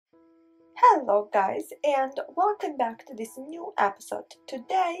Hello guys, and welcome back to this new episode.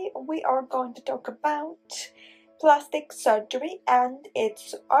 Today we are going to talk about plastic surgery and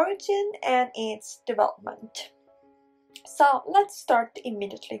its origin and its development. So let's start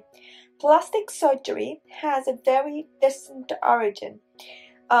immediately. Plastic surgery has a very distant origin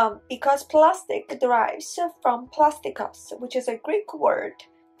because plastic derives from plastikos, which is a Greek word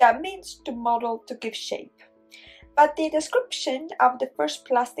that means to model, to give shape. But the description of the first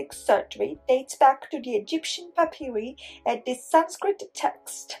plastic surgery dates back to the Egyptian papyri and the Sanskrit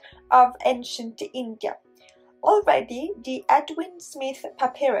text of ancient India. Already, the Edwin Smith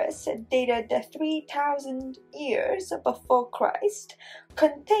papyrus, dated 3,000 years before Christ,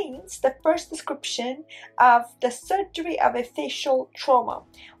 contains the first description of the surgery of a facial trauma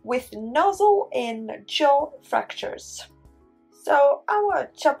with nozzle and jaw fractures. So our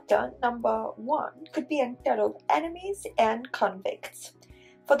chapter number 1 could be entitled Enemies and Convicts.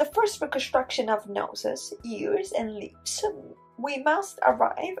 For the first reconstruction of noses, ears, and lips, we must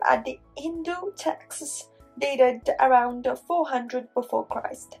arrive at the Hindu texts dated around 400 before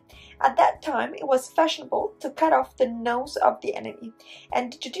Christ. At that time, it was fashionable to cut off the nose of the enemy,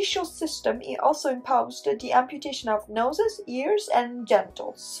 and the judicial system also imposed the amputation of noses, ears, and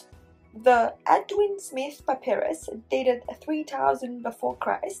genitals. The Edwin Smith papyrus, dated 3000 before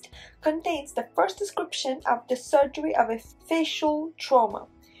Christ, contains the first description of the surgery of a facial trauma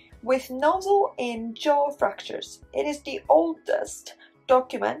with nozzle and jaw fractures. It is the oldest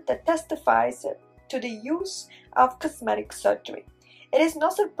document that testifies to the use of cosmetic surgery. It is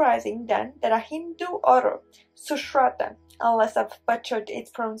not surprising then that a Hindu author, Sushruta, unless I've butchered its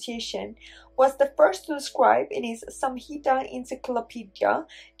pronunciation, was the first to describe in his Samhita encyclopedia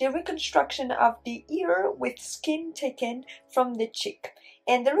the reconstruction of the ear with skin taken from the cheek,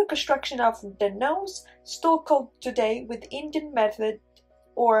 and the reconstruction of the nose, still called today with Indian method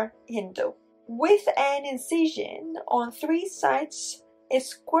or Hindu. With an incision on 3 sides, a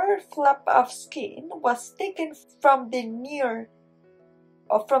square flap of skin was taken from the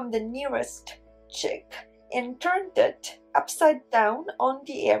nearest cheek and turned it upside down on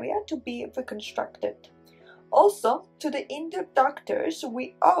the area to be reconstructed. Also, to the Hindu doctors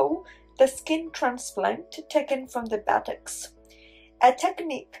we owe the skin transplant taken from the buttocks, a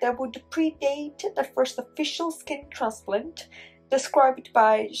technique that would predate the first official skin transplant described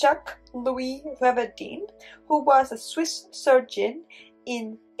by Jacques-Louis Reverdin, who was a Swiss surgeon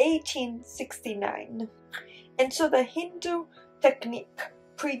in 1869. And so the Hindu technique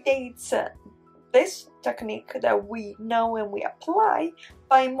predates this technique that we know and we apply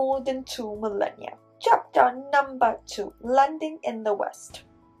by more than 2 millennia. Chapter number 2, Landing in the West.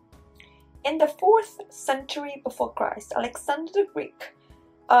 In the 4th century before Christ, Alexander the Greek,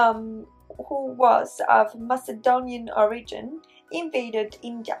 who was of Macedonian origin, invaded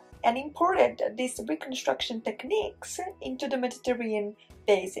India and imported these reconstruction techniques into the Mediterranean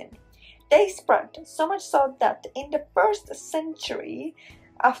basin. They spread so much so that in the 1st century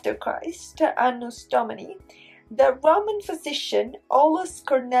after Christ, Annus Domini, the Roman physician Aulus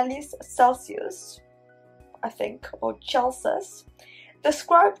Cornelius Celsus, or Celsus,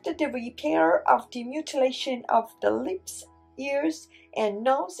 described the repair of the mutilation of the lips, ears, and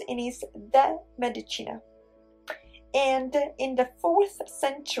nose in his De Medicina. And in the 4th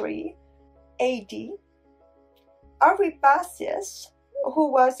century AD, Aribasius,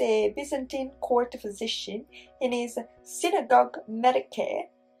 who was a Byzantine court physician, in his Synagogue Medicae,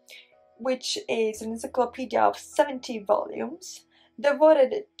 which is an encyclopedia of 70 volumes,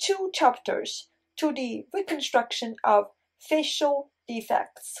 devoted 2 chapters to the reconstruction of facial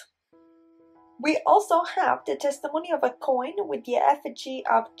defects. We also have the testimony of a coin with the effigy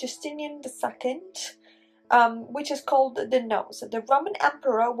of Justinian II, which is called the nose. The Roman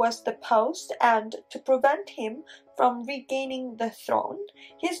emperor was deposed, and to prevent him from regaining the throne,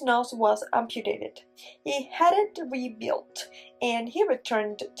 his nose was amputated. He had it rebuilt, and he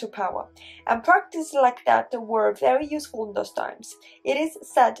returned to power. And practices like that were very useful in those times. It is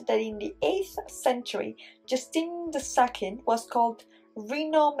said that in the 8th century, Justinian II was called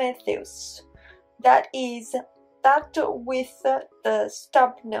Rhinomatheus. That is, that with the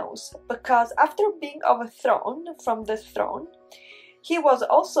stub nose, because after being overthrown from the throne, he was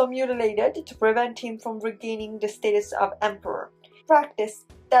also mutilated to prevent him from regaining the status of emperor. Practice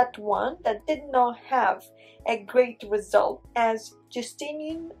that one that did not have a great result, as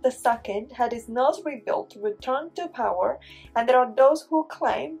Justinian II had his nose rebuilt, returned to power, and there are those who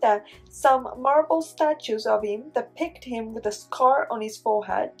claim that some marble statues of him depict him with a scar on his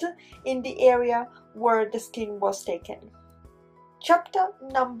forehead in the area where the skin was taken. Chapter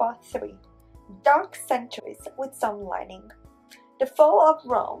number 3, Dark Centuries with Some Lining. The fall of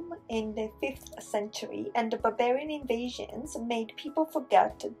Rome in the 5th century and the barbarian invasions made people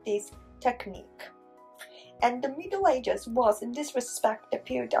forget this technique. And the Middle Ages was in this respect a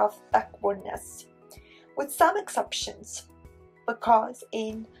period of backwardness, with some exceptions, because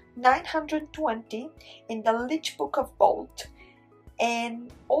in 920, in the Leech Book of Bolt,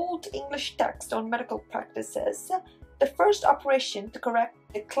 an old English text on medical practices, the first operation to correct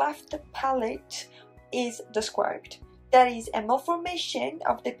the cleft palate is described. That is a malformation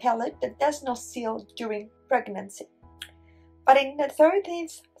of the palate that does not seal during pregnancy. But in the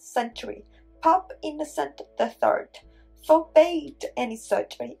 13th century, Pope Innocent III forbade any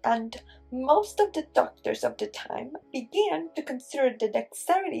surgery, and most of the doctors of the time began to consider the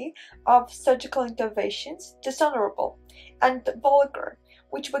dexterity of surgical interventions dishonorable and vulgar,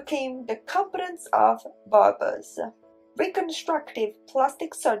 which became the competence of barbers. Reconstructive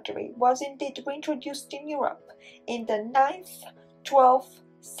plastic surgery was indeed reintroduced in Europe in the 9th-12th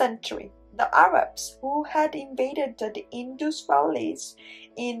century. The Arabs, who had invaded the Indus valleys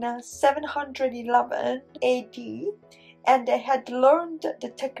in 711 AD, and they had learned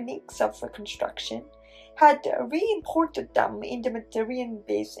the techniques of reconstruction, had re-imported them in the Mediterranean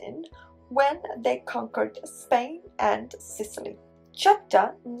basin when they conquered Spain and Sicily.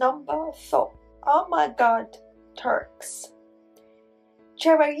 Chapter number 4. Oh my God, Turks.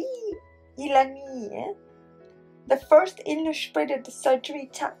 Çevreyi İlaniye, the first illustrated surgery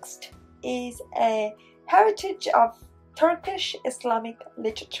text, is a heritage of Turkish Islamic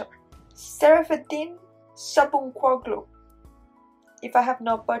literature. Serafiddin Sabunkoglu, if I have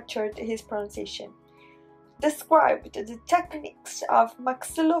not butchered his pronunciation, described the techniques of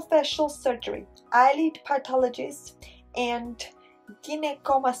maxillofacial surgery, eyelid pathologies, and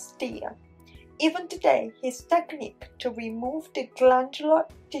gynecomastia. Even today, his technique to remove the glandular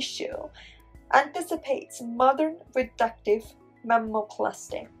tissue anticipates modern reductive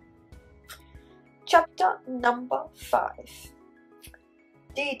mammoplasty. Chapter number 5.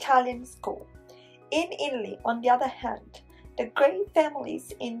 The Italian School. In Italy, on the other hand, the great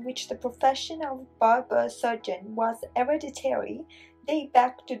families in which the profession of barber surgeon was hereditary date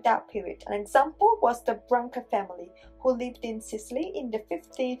back to that period. An example was the Branca family, who lived in Sicily in the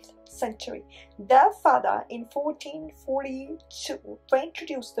 15th century. Their father, in 1442,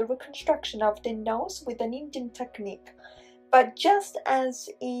 reintroduced the reconstruction of the nose with an Indian technique. But just as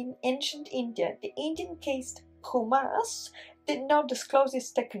in ancient India, the Indian caste Kumas did not disclose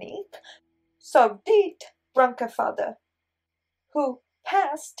his technique, so did Branca father, who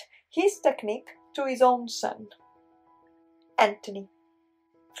passed his technique to his own son, Antony.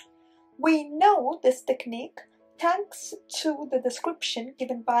 We know this technique thanks to the description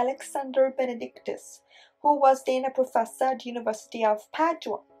given by Alexander Benedictus, who was then a professor at the University of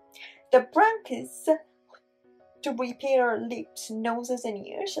Padua. The branches to repair lips, noses, and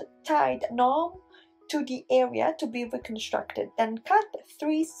ears tied an arm to the area to be reconstructed, then cut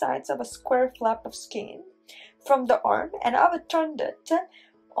 3 sides of a square flap of skin from the arm and overturned it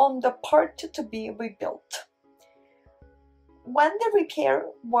on the part to be rebuilt. When the repair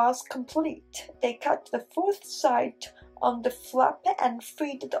was complete, they cut the 4th side on the flap and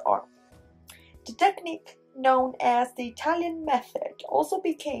freed the arm. The technique, known as the Italian method, also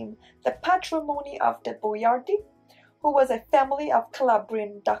became the patrimony of the Boiardi, who was a family of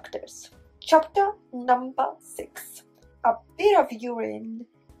Calabrian doctors. Chapter number 6. A bit of urine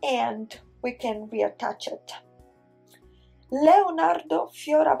and we can reattach it. Leonardo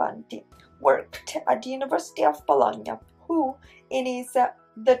Fioravanti worked at the University of Bologna, who, in his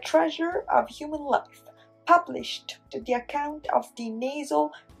The Treasure of Human Life, published the account of the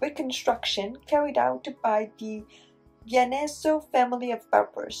nasal reconstruction carried out by the Vianeso family of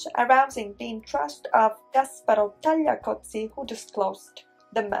barbers, arousing the interest of Gasparo Tagliacozzi, who disclosed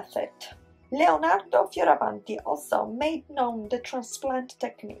the method. Leonardo Fioravanti also made known the transplant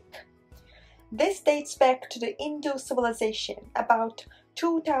technique. This dates back to the Indus civilization about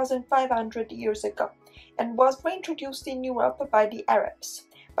 2,500 years ago and was reintroduced in Europe by the Arabs.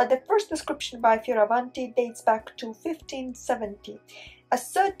 But the first description by Fioravanti dates back to 1570. A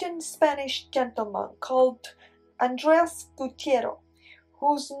certain Spanish gentleman called Andres Gutiero,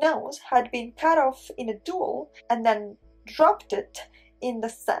 whose nose had been cut off in a duel and then dropped it in the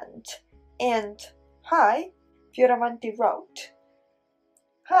sand. And Fioravanti wrote,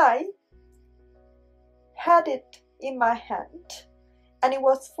 I had it in my hand and it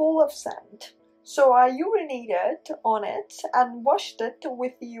was full of sand. So I urinated on it and washed it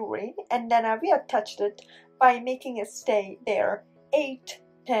with urine, and then I reattached it by making it stay there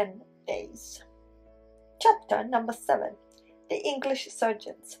 8-10 days. Chapter number 7. The English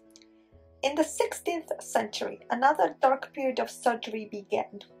Surgeons. In the 16th century, another dark period of surgery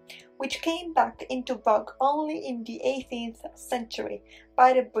began, which came back into vogue only in the 18th century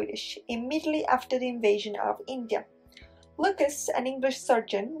by the British immediately after the invasion of India. Lucas, an English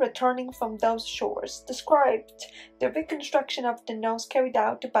surgeon returning from those shores, described the reconstruction of the nose carried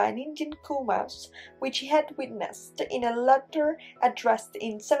out by an Indian kumas, which he had witnessed in a letter addressed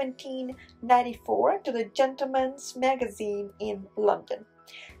in 1794 to the Gentleman's Magazine in London.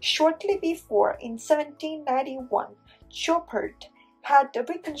 Shortly before, in 1791, Chopard had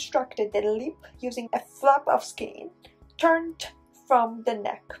reconstructed the lip using a flap of skin turned from the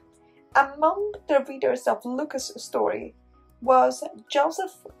neck. Among the readers of Lucas' story was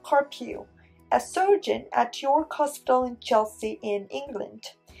Joseph Carpew, a surgeon at York Hospital in Chelsea in England.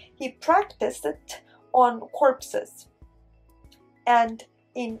 He practiced it on corpses and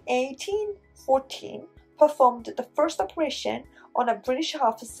in 1814 performed the first operation on a British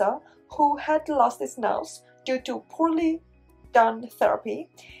officer who had lost his nose due to poorly done therapy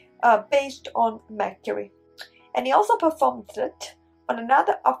based on mercury. And he also performed it on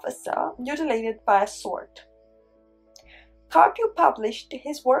another officer mutilated by a sword. Carpew published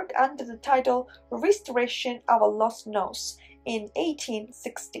his work under the title Restoration of a Lost Nose in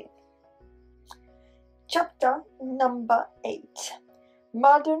 1816. Chapter number 8.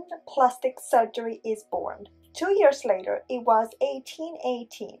 Modern plastic surgery is born. 2 years later, it was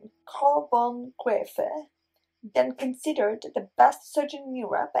 1818, Carl von Graefe, then considered the best surgeon in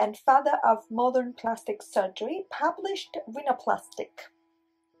Europe and father of modern plastic surgery, published rhinoplastic.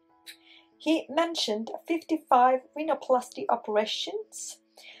 He mentioned 55 rhinoplasty operations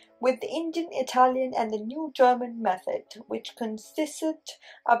with the Indian, Italian, and the New German method, which consisted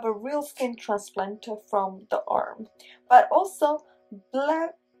of a real skin transplant from the arm, but also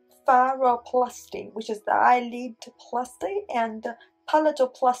blepharoplasty, which is the eyelid plasty, and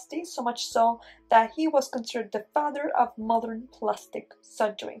palatoplasty, so much so that he was considered the father of modern plastic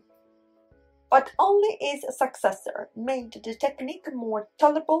surgery. But only his successor made the technique more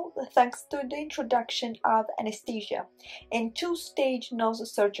tolerable thanks to the introduction of anesthesia and two-stage nose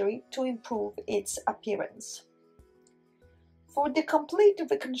surgery to improve its appearance. For the complete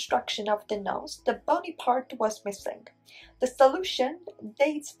reconstruction of the nose, the bony part was missing. The solution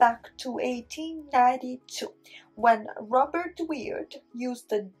dates back to 1892, when Robert Weird used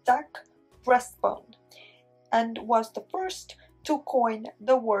the duck breastbone and was the first to coin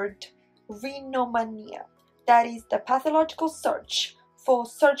the word rhinomania, that is, the pathological search for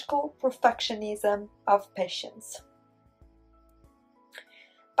surgical perfectionism of patients.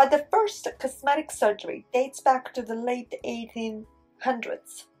 But the first cosmetic surgery dates back to the late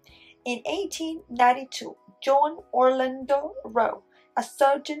 1800s. In 1892, John Orlando Rowe, a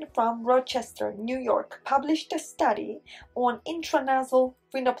surgeon from Rochester, New York, published a study on intranasal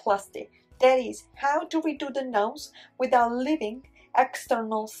rhinoplasty, that is, how to redo the nose without leaving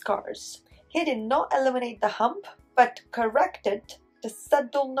external scars. He did not eliminate the hump, but corrected the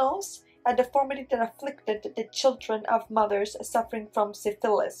saddle nose, a deformity that afflicted the children of mothers suffering from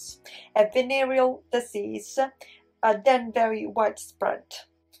syphilis, a venereal disease then very widespread.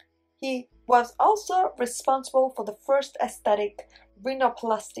 He was also responsible for the first aesthetic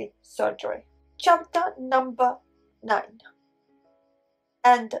rhinoplasty surgery. Chapter number 9.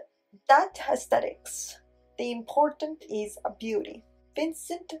 And that aesthetics, the important is beauty.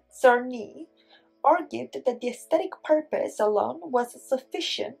 Vincent Czerny argued that the aesthetic purpose alone was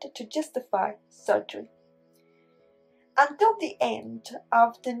sufficient to justify surgery. Until the end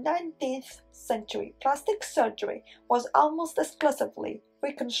of the 19th century, plastic surgery was almost exclusively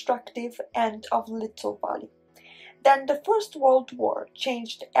reconstructive and of little value. Then the First World War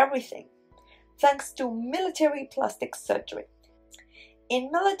changed everything, thanks to military plastic surgery. In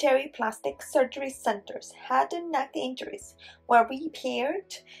military plastic surgery centers, head and neck injuries were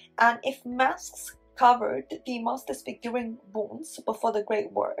repaired, and if masks covered the most disfiguring wounds before the Great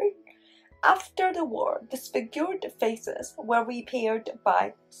War, after the war, disfigured faces were repaired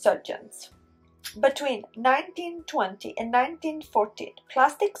by surgeons. Between 1920 and 1940,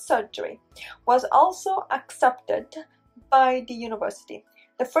 plastic surgery was also accepted by the university.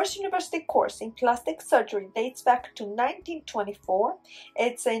 The first university course in plastic surgery dates back to 1924.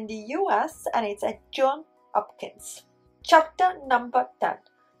 It's in the US and it's at Johns Hopkins. Chapter number 10.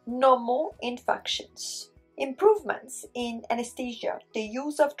 No more infections. Improvements in anesthesia, the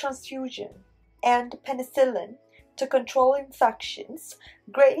use of transfusion, and penicillin to control infections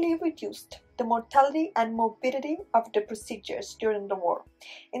greatly reduced the mortality and morbidity of the procedures during the war.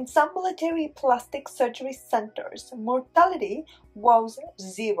 In some military plastic surgery centers, mortality was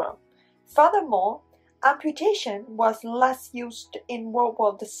 0. Furthermore, Amputation was less used in World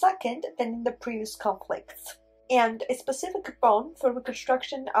War II than in the previous conflicts, and a specific bone for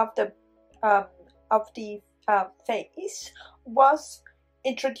reconstruction of the face was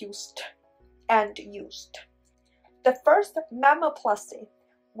introduced and used. The first mammoplasty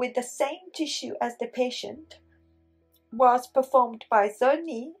with the same tissue as the patient was performed by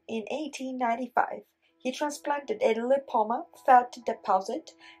Zerny in 1895. He transplanted a lipoma fat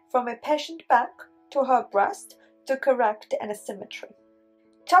deposit from a patient back to her breast to correct an asymmetry.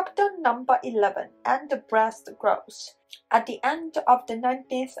 Chapter number 11, and the breast grows. At the end of the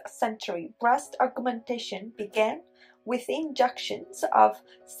 19th century, breast augmentation began with injections of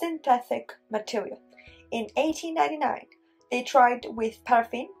synthetic material. In 1899, they tried with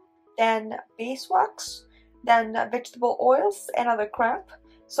paraffin, then beeswax, then vegetable oils and other crap,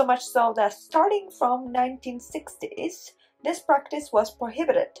 so much so that starting from 1960s, this practice was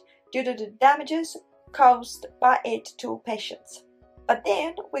prohibited due to the damages caused by it to patients. But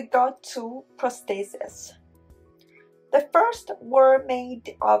then we got to prostheses. The first were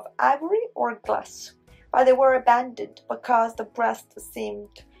made of ivory or glass, but they were abandoned because the breast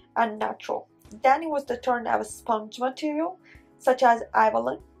seemed unnatural. Then it was the turn of a sponge material, such as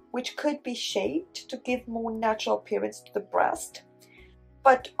Ivalen, which could be shaped to give more natural appearance to the breast.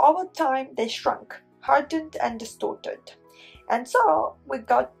 But over time they shrunk, hardened and distorted. And so we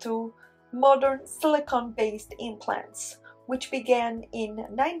got to modern silicone-based implants, which began in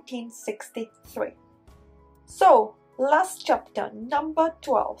 1963. So, last chapter, number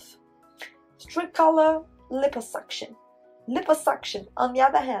 12. Tricolor liposuction. Liposuction, on the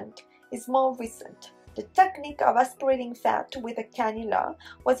other hand, is more recent. The technique of aspirating fat with a cannula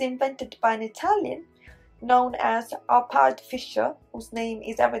was invented by an Italian known as Arpad Fischer, whose name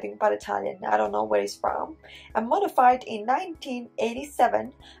is everything but Italian, I don't know where he's from, and modified in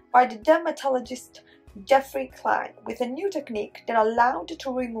 1987 by the dermatologist Jeffrey Klein with a new technique that allowed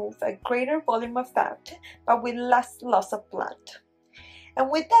to remove a greater volume of fat but with less loss of blood. And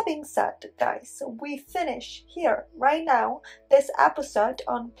with that being said, guys, we finish here right now this episode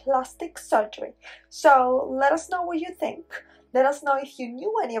on plastic surgery. So let us know what you think. Let us know if you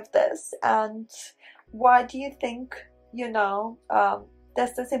knew any of this and why do you think,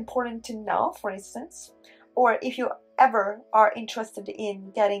 this is important to know, for instance, or if you ever are interested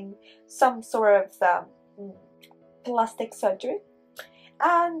in getting some sort of plastic surgery.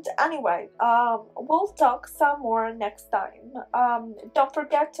 And anyway, we'll talk some more next time. Don't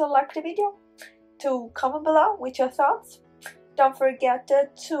forget to like the video, to comment below with your thoughts. Don't forget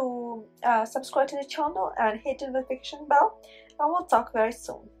to subscribe to the channel and hit the notification bell. And we'll talk very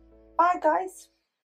soon. Bye, guys.